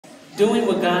doing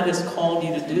what God has called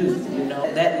you to do, you know,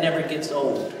 that never gets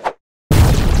old.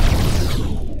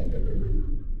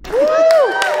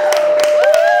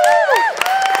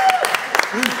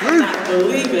 I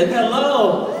believe it.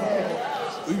 Hello.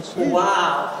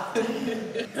 Wow.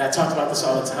 And I talk about this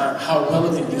all the time, how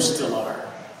relevant you still are.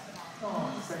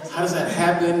 How does that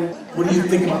happen? What do you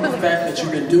think about the fact that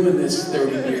you've been doing this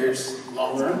 30 years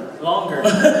longer? Longer.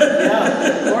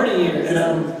 Yeah, 40 years.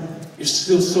 And you're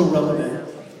still so relevant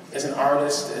as an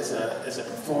artist, as a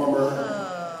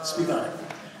performer. Speak on it.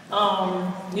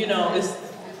 You know, it's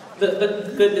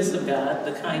the goodness of God,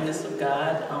 the kindness of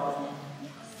God.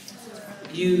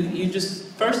 You just,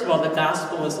 first of all, the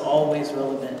gospel is always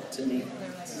relevant to me.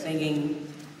 Singing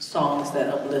songs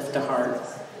that uplift the heart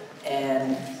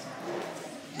and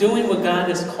doing what God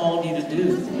has called you to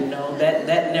do, you know, that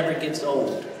never gets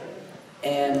old.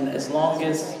 And as long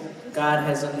as God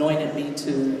has anointed me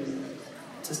to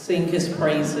sing His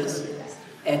praises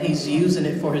and He's using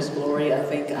it for His glory, I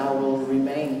think I will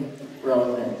remain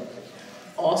relevant.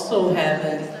 Also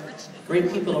having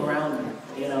great people around me,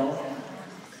 you know.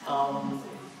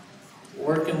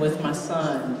 Working with my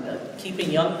son,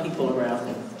 keeping young people around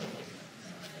me.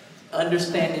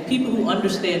 Understanding, people who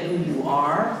understand who you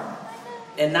are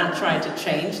and not trying to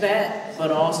change that,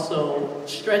 but also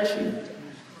stretch you.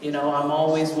 You know, I'm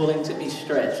always willing to be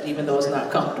stretched, even though it's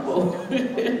not comfortable.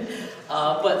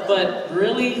 But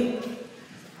really,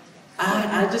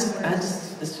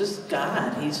 it's just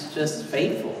God. He's just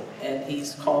faithful, and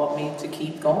He's called me to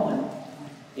keep going.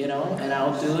 You know, and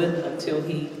I'll do it until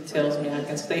He tells me I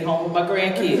can stay home with my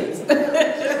grandkids.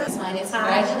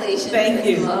 Congratulations. Thank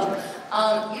you.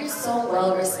 You're so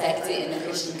well respected in the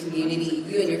Christian community.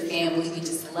 You and your family, we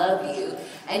just love you.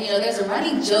 And you know, there's a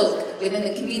running joke within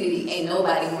the community, ain't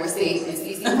nobody more saved than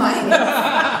CeCe Winans.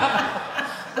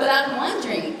 But I'm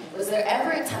wondering, was there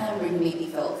ever a time where you maybe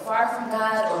felt far from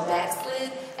God or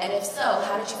backslid? And if so,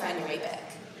 how did you find your way back?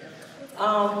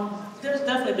 There's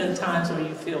definitely been times where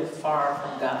you feel far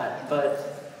from God,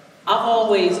 but I've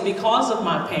always, because of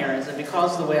my parents and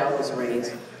because of the way I was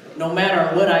raised, no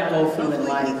matter what I go through in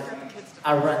life,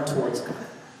 I run towards God.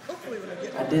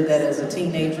 I did that as a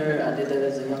teenager, I did that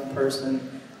as a young person,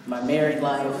 my married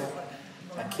life,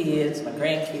 my kids, my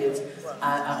grandkids.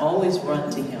 I always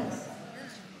run to Him,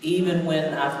 even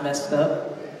when I've messed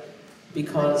up,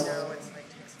 because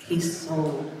He's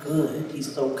so good,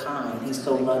 He's so kind, He's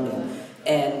so loving.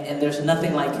 And there's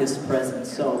nothing like His presence.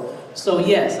 So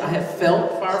yes, I have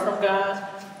felt far from God,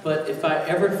 but if I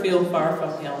ever feel far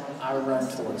from Him, I run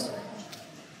towards Him.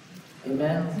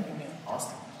 Amen?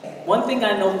 Awesome. One thing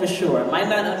I know for sure, I might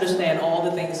not understand all the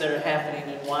things that are happening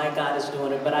and why God is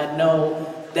doing it, but I know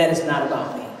that it's not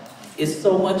about me. It's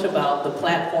so much about the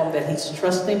platform that He's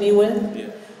trusting me with,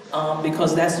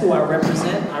 because that's who I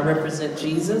represent. I represent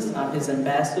Jesus. I'm His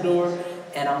ambassador,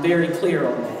 and I'm very clear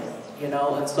on that. You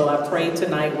know, and so I prayed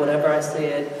tonight, whatever I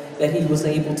said, that He was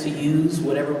able to use,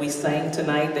 whatever we sang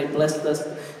tonight, they blessed us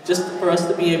just for us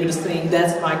to be able to sing,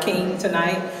 That's My King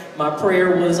tonight. My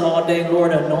prayer was all day,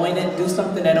 Lord, anoint it, do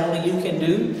something that only You can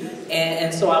do.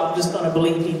 And so I'm just going to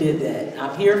believe He did that.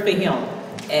 I'm here for Him.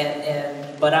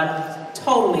 But I'm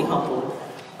totally humbled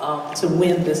to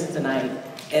win this tonight,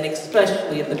 and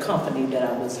especially in the company that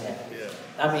I was in.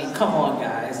 I mean, come on,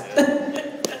 guys.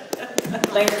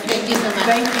 Thank you. Thank you so much.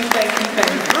 Thank you, thank you,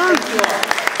 thank you. Thank you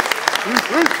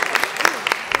all.